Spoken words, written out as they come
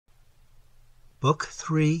Book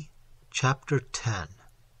 3, Chapter 10.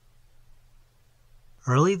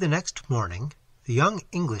 Early the next morning, the young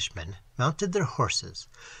Englishmen mounted their horses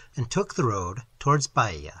and took the road towards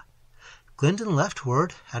Baia. Glyndon left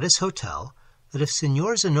word at his hotel that if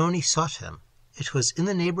Signor Zanoni sought him, it was in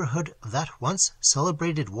the neighborhood of that once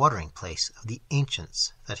celebrated watering place of the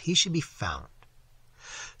ancients that he should be found.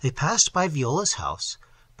 They passed by Viola's house,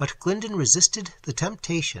 but Glyndon resisted the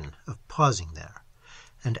temptation of pausing there,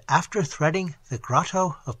 and after threading the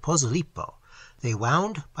grotto of Pozzolippo, they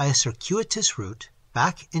wound by a circuitous route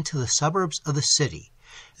back into the suburbs of the city,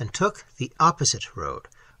 and took the opposite road,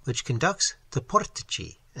 which conducts to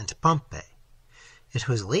Portici and Pompeii. It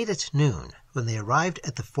was late at noon when they arrived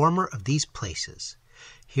at the former of these places.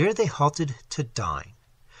 Here they halted to dine,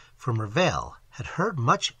 for Mervale had heard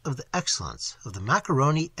much of the excellence of the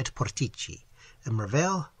macaroni at Portici, and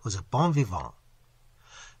Mervale was a bon vivant.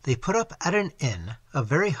 They put up at an inn of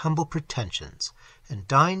very humble pretensions, and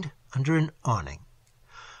dined under an awning.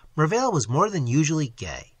 Mervale was more than usually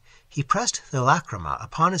gay. He pressed the Lacryma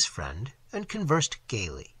upon his friend, and conversed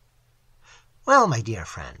gaily. "Well, my dear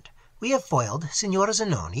friend, we have foiled Signor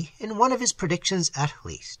Zanoni in one of his predictions at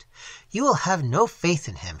least. You will have no faith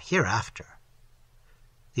in him hereafter."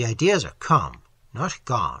 "The ideas are come, not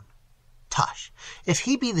gone." "Tush! If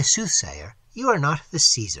he be the soothsayer, you are not the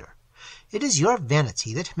Caesar. It is your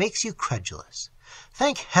vanity that makes you credulous.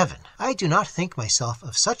 Thank heaven, I do not think myself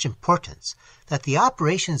of such importance that the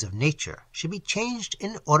operations of nature should be changed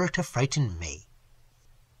in order to frighten me."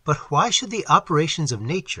 "But why should the operations of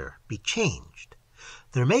nature be changed?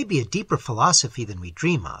 There may be a deeper philosophy than we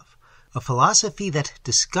dream of, a philosophy that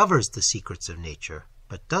discovers the secrets of nature,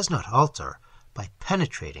 but does not alter by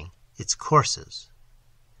penetrating its courses."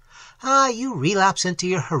 "Ah, you relapse into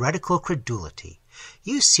your heretical credulity.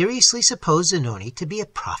 You seriously suppose Zanoni to be a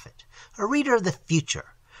prophet, a reader of the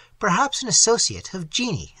future, perhaps an associate of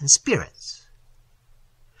genii and spirits."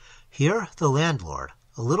 Here the landlord,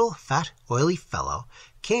 a little fat, oily fellow,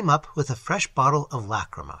 came up with a fresh bottle of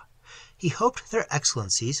Lacryma. He hoped their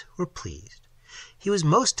excellencies were pleased. He was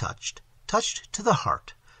most touched to the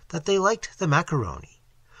heart, that they liked the macaroni.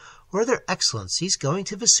 Were their excellencies going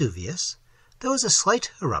to Vesuvius? There was a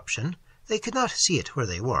slight eruption. They could not see it where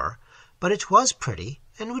they were, but it was pretty,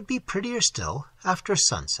 and would be prettier still after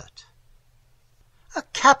sunset. "A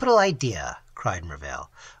capital idea!" cried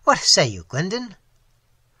Mervale. "What say you, Glyndon?"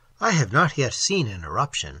 "I have not yet seen an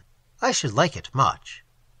eruption. I should like it much."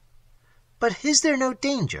 "But is there no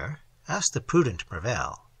danger?" asked the prudent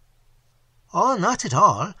Mervale. "Oh, not at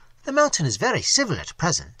all. The mountain is very civil at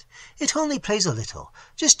present. It only plays a little,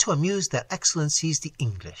 just to amuse their excellencies the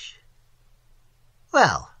English."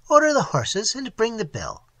 "Well, order the horses and bring the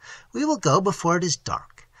bill. We will go before it is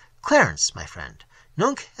dark. Clarence, my friend,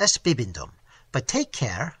 nunc est bibendum, but take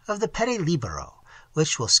care of the pere libero,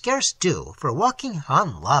 which will scarce do for walking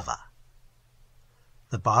on lava."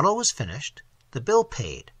 The bottle was finished, the bill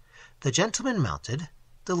paid, the gentlemen mounted,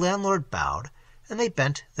 the landlord bowed, and they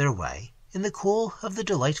bent their way, in the cool of the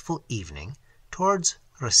delightful evening, towards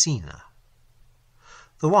Resina.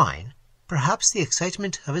 The wine, perhaps the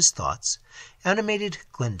excitement of his thoughts, animated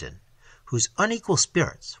Glyndon, whose unequal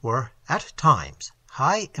spirits were, at times,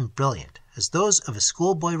 high and brilliant as those of a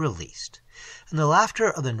schoolboy released, and the laughter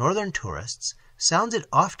of the northern tourists sounded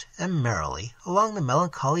oft and merrily along the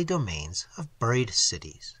melancholy domains of buried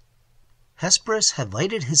cities. Hesperus had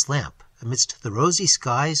lighted his lamp amidst the rosy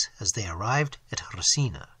skies as they arrived at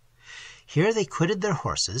Resina. Here they quitted their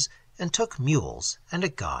horses and took mules and a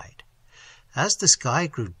guide. As the sky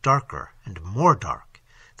grew darker and more dark,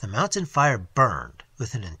 the mountain fire burned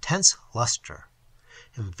with an intense luster.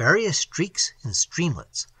 In various streaks and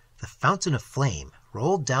streamlets, the fountain of flame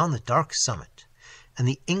rolled down the dark summit, and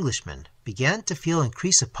the Englishmen began to feel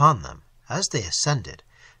increase upon them, as they ascended,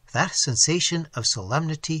 that sensation of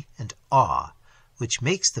solemnity and awe which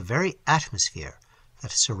makes the very atmosphere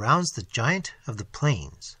that surrounds the giant of the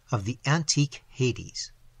plains of the antique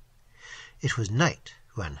Hades. It was night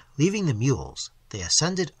when, leaving the mules, they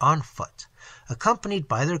ascended on foot, accompanied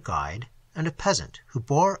by their guide and a peasant who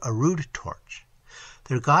bore a rude torch.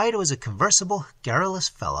 Their guide was a conversible, garrulous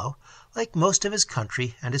fellow, like most of his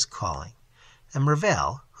country and his calling, and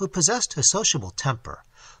Mervale, who possessed a sociable temper,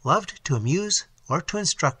 loved to amuse or to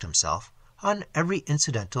instruct himself on every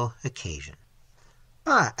incidental occasion.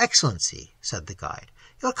 "Ah, Excellency," said the guide,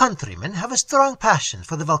 "your countrymen have a strong passion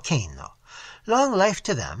for the volcano. Long life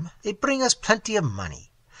to them, they bring us plenty of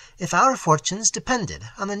money. If our fortunes depended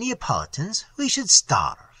on the Neapolitans, we should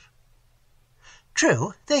starve."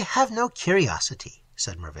 "True, they have no curiosity,"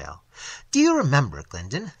 said Mervale. "Do you remember,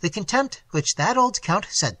 Glyndon, the contempt which that old Count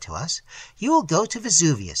said to us? You will go to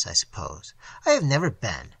Vesuvius, I suppose. I have never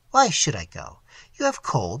been. Why should I go? You have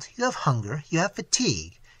cold, you have hunger, you have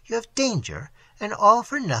fatigue, you have danger, and all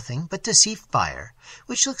for nothing but to see fire,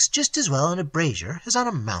 which looks just as well in a brazier as on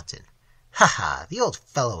a mountain. Ha, ha! The old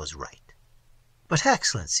fellow was right." "But,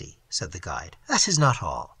 Excellency," said the guide, "that is not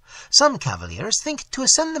all. Some cavaliers think to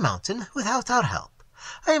ascend the mountain without our help.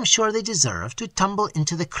 I am sure they deserve to tumble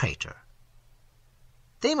into the crater."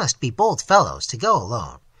 "They must be bold fellows to go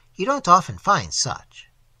alone. You don't often find such."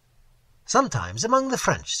 "Sometimes among the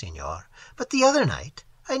French, signor, but the other night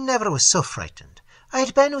I never was so frightened. I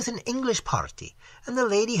had been with an English party, and the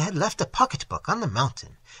lady had left a pocket-book on the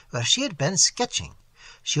mountain, where she had been sketching.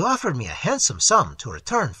 She offered me a handsome sum to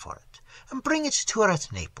return for it, and bring it to her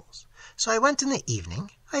at Naples. So I went in the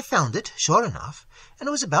evening. I found it, sure enough, and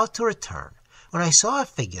was about to return, when I saw a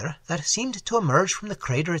figure that seemed to emerge from the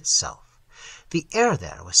crater itself. The air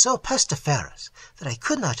there was so pestiferous that I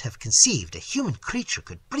could not have conceived a human creature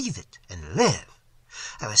could breathe it and live.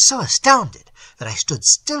 I was so astounded that I stood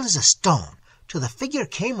still as a stone, till the figure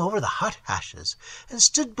came over the hot ashes, and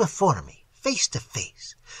stood before me, face to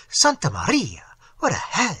face. Santa Maria! What a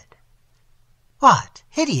head!" "What,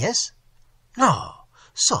 hideous?" "No,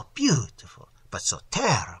 so beautiful, but so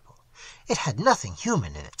terrible. It had nothing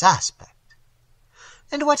human in its aspect."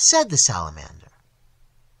 "And what said the salamander?"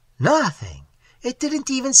 "Nothing. It didn't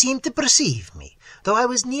even seem to perceive me, though I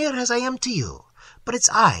was near as I am to you, but its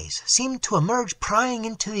eyes seemed to emerge prying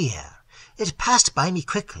into the air. It passed by me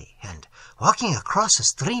quickly, and, walking across a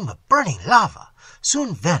stream of burning lava,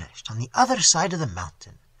 soon vanished on the other side of the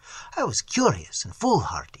mountain. I was curious and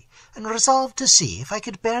foolhardy, and resolved to see if I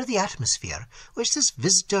could bear the atmosphere which this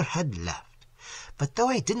visitor had left. But though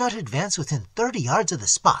I did not advance within 30 yards of the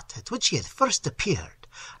spot at which he had first appeared,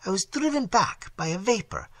 I was driven back by a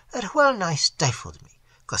vapour that well nigh stifled me.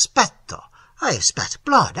 Cospetto! I have spat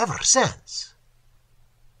blood ever since."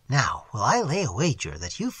 "Now will I lay a wager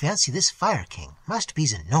that you fancy this fire-king must be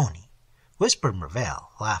Zanoni," whispered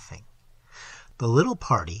Mervale, laughing. The little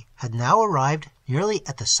party had now arrived nearly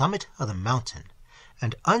at the summit of the mountain,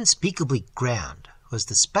 and unspeakably grand was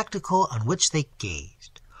the spectacle on which they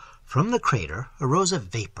gazed. From the crater arose a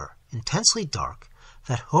vapour, intensely dark,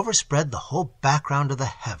 that overspread the whole background of the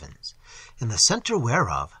heavens, in the centre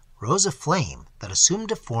whereof rose a flame that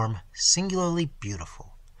assumed a form singularly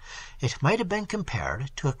beautiful. It might have been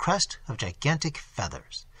compared to a crest of gigantic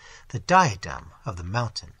feathers, the diadem of the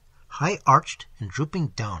mountain, high arched and drooping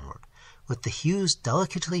downward, with the hues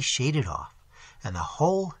delicately shaded off, and the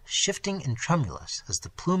whole shifting and tremulous as the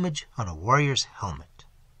plumage on a warrior's helmet.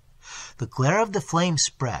 The glare of the flame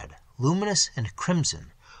spread, luminous and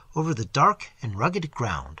crimson, over the dark and rugged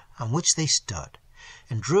ground on which they stood,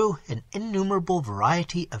 and drew an innumerable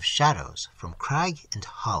variety of shadows from crag and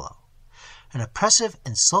hollow. An oppressive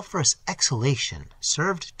and sulphurous exhalation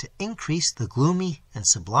served to increase the gloomy and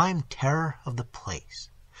sublime terror of the place.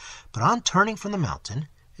 But on turning from the mountain,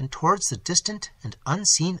 and towards the distant and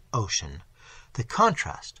unseen ocean, the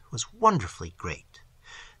contrast was wonderfully great.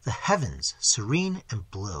 The heavens serene and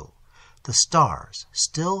blue, the stars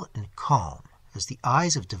still and calm as the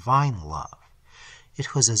eyes of divine love.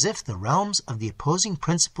 It was as if the realms of the opposing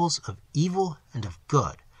principles of evil and of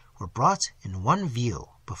good were brought in one view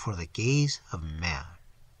before the gaze of man.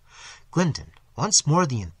 Glyndon, once more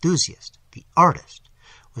the enthusiast, the artist,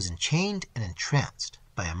 was enchained and entranced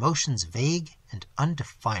by emotions vague and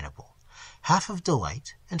undefinable, half of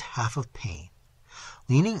delight and half of pain.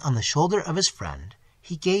 Leaning on the shoulder of his friend,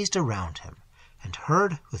 he gazed around him, and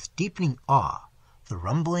heard with deepening awe the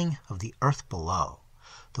rumbling of the earth below,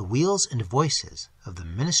 the wheels and voices of the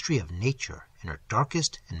ministry of nature in her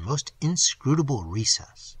darkest and most inscrutable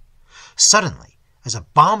recess. Suddenly, as a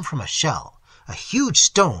bomb from a shell, a huge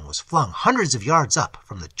stone was flung hundreds of yards up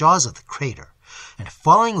from the jaws of the crater, and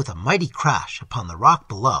falling with a mighty crash upon the rock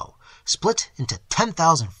below, split into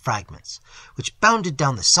 10,000 fragments, which bounded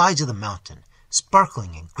down the sides of the mountain,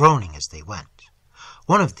 sparkling and groaning as they went.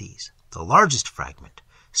 One of these, the largest fragment,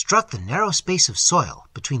 struck the narrow space of soil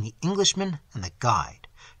between the Englishman and the guide,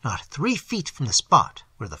 not 3 feet from the spot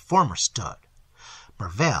where the former stood.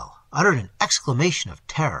 Mervale uttered an exclamation of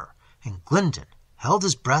terror, and Glyndon held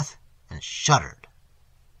his breath and shuddered.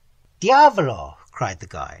 "Diavolo!" cried the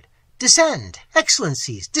guide. "Descend,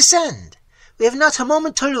 Excellencies, descend! We have not a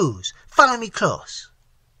moment to lose. Follow me close."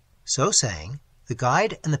 So saying, the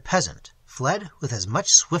guide and the peasant fled with as much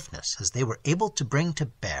swiftness as they were able to bring to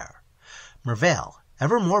bear. Mervale,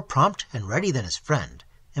 ever more prompt and ready than his friend,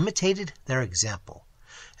 imitated their example,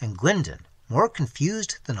 and Glyndon, more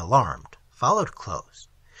confused than alarmed, followed close.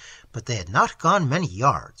 but they had not gone many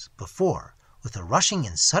yards before, with a rushing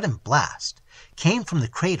and sudden blast, came from the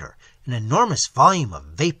crater an enormous volume of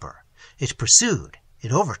vapor. It pursued,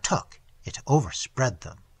 it overtook, it overspread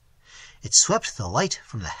them. It swept the light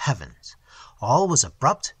from the heavens. All was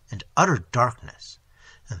abrupt and utter darkness,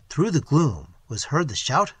 and through the gloom was heard the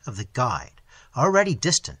shout of the guide, already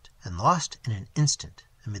distant and lost in an instant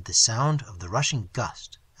amid the sound of the rushing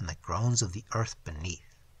gust and the groans of the earth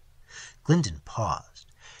beneath. Glyndon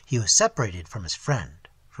paused. He was separated from his friend,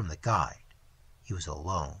 from the guide. He was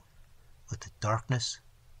alone, with the darkness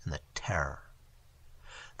and the terror.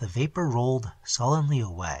 The vapor rolled sullenly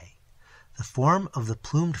away. The form of the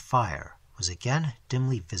plumed fire was again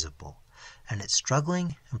dimly visible, and its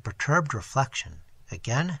struggling and perturbed reflection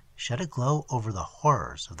again shed a glow over the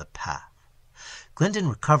horrors of the path. Glyndon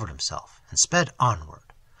recovered himself and sped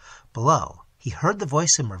onward. Below, he heard the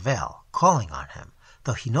voice of Mervale calling on him,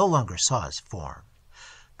 though he no longer saw his form.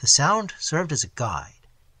 The sound served as a guide.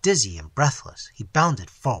 Dizzy and breathless, he bounded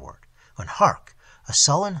forward, when hark! A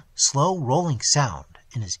sullen, slow rolling sound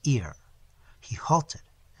in his ear. He halted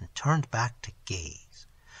and turned back to gaze.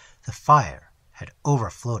 The fire had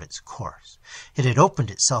overflowed its course. It had opened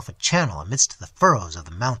itself a channel amidst the furrows of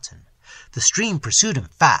the mountain. The stream pursued him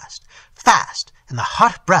fast, fast, and the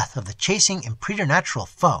hot breath of the chasing and preternatural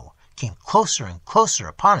foe came closer and closer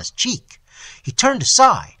upon his cheek. He turned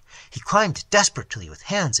aside. He climbed desperately with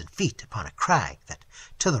hands and feet upon a crag that,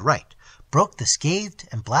 to the right, broke the scathed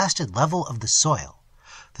and blasted level of the soil.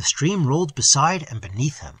 The stream rolled beside and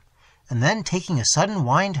beneath him, and then, taking a sudden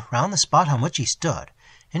wind round the spot on which he stood,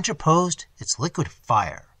 interposed its liquid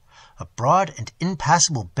fire, a broad and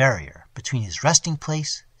impassable barrier between his resting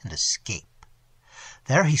place and escape.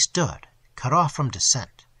 There he stood, cut off from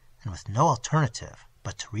descent, and with no alternative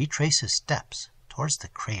but to retrace his steps towards the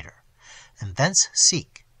crater, and thence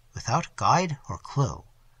seek, without guide or clue,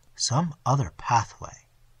 some other pathway.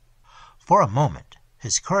 For a moment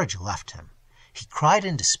his courage left him. He cried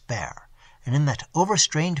in despair, and in that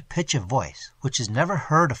overstrained pitch of voice which is never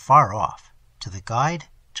heard afar off, to the guide,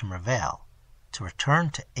 to Mervale, to return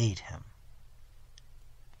to aid him.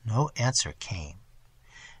 No answer came,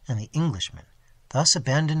 and the Englishman, thus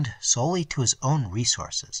abandoned solely to his own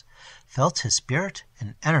resources, felt his spirit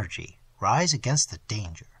and energy rise against the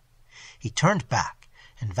danger. He turned back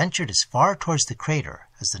and ventured as far towards the crater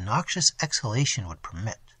as the noxious exhalation would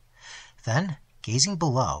permit. Then, gazing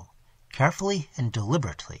below, carefully and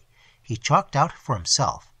deliberately, he chalked out for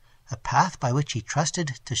himself a path by which he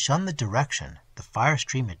trusted to shun the direction the fire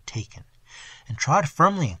stream had taken, and trod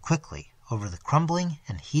firmly and quickly over the crumbling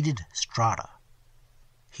and heated strata.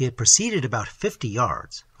 He had proceeded about 50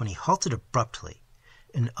 yards when he halted abruptly.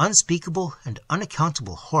 An unspeakable and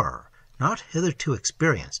unaccountable horror, not hitherto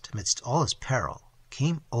experienced amidst all his peril,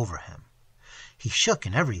 came over him. He shook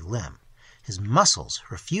in every limb. His muscles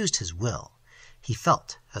refused his will. He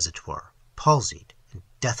felt, as it were, palsied and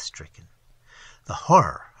death-stricken. The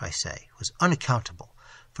horror, I say, was unaccountable,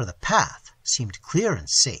 for the path seemed clear and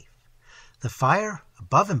safe. The fire,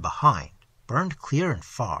 above and behind, burned clear and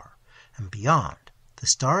far, and beyond, the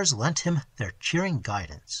stars lent him their cheering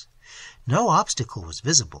guidance. No obstacle was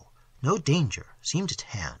visible, no danger seemed at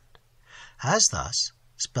hand. As thus,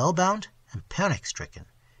 spellbound and panic-stricken,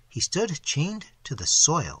 he stood chained to the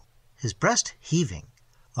soil, his breast heaving,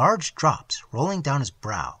 large drops rolling down his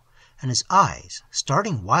brow, and his eyes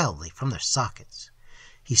starting wildly from their sockets,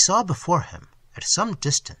 he saw before him, at some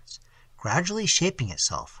distance, gradually shaping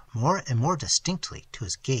itself more and more distinctly to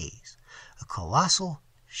his gaze, a colossal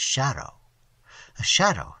shadow. A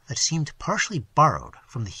shadow that seemed partially borrowed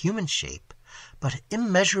from the human shape, but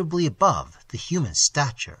immeasurably above the human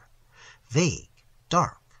stature, vague,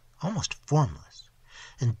 dark, almost formless,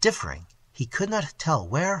 and differing, he could not tell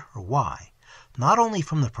where or why, not only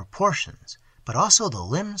from the proportions, but also the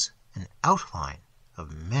limbs and outline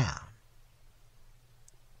of man.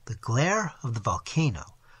 The glare of the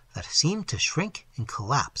volcano that seemed to shrink and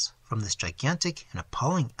collapse from this gigantic and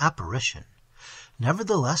appalling apparition,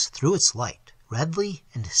 nevertheless threw its light redly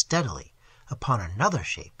and steadily upon another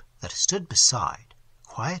shape that stood beside,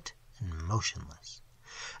 quiet and motionless.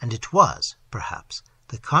 And it was, perhaps,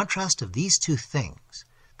 the contrast of these two things,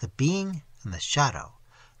 the being and the shadow,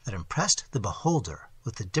 that impressed the beholder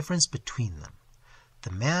with the difference between them,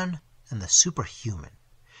 the man and the superhuman.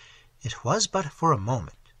 It was but for a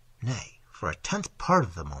moment, nay, for a 10th part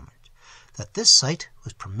of the moment, that this sight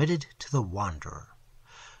was permitted to the wanderer.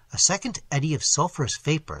 A second eddy of sulphurous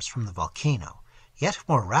vapors from the volcano, yet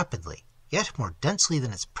more rapidly, yet more densely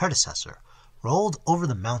than its predecessor, rolled over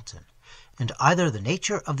the mountain, and either the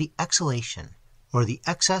nature of the exhalation or the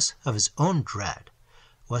excess of his own dread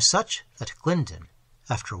was such that Glyndon,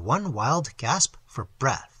 after one wild gasp for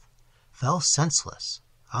breath, fell senseless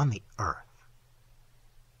on the earth.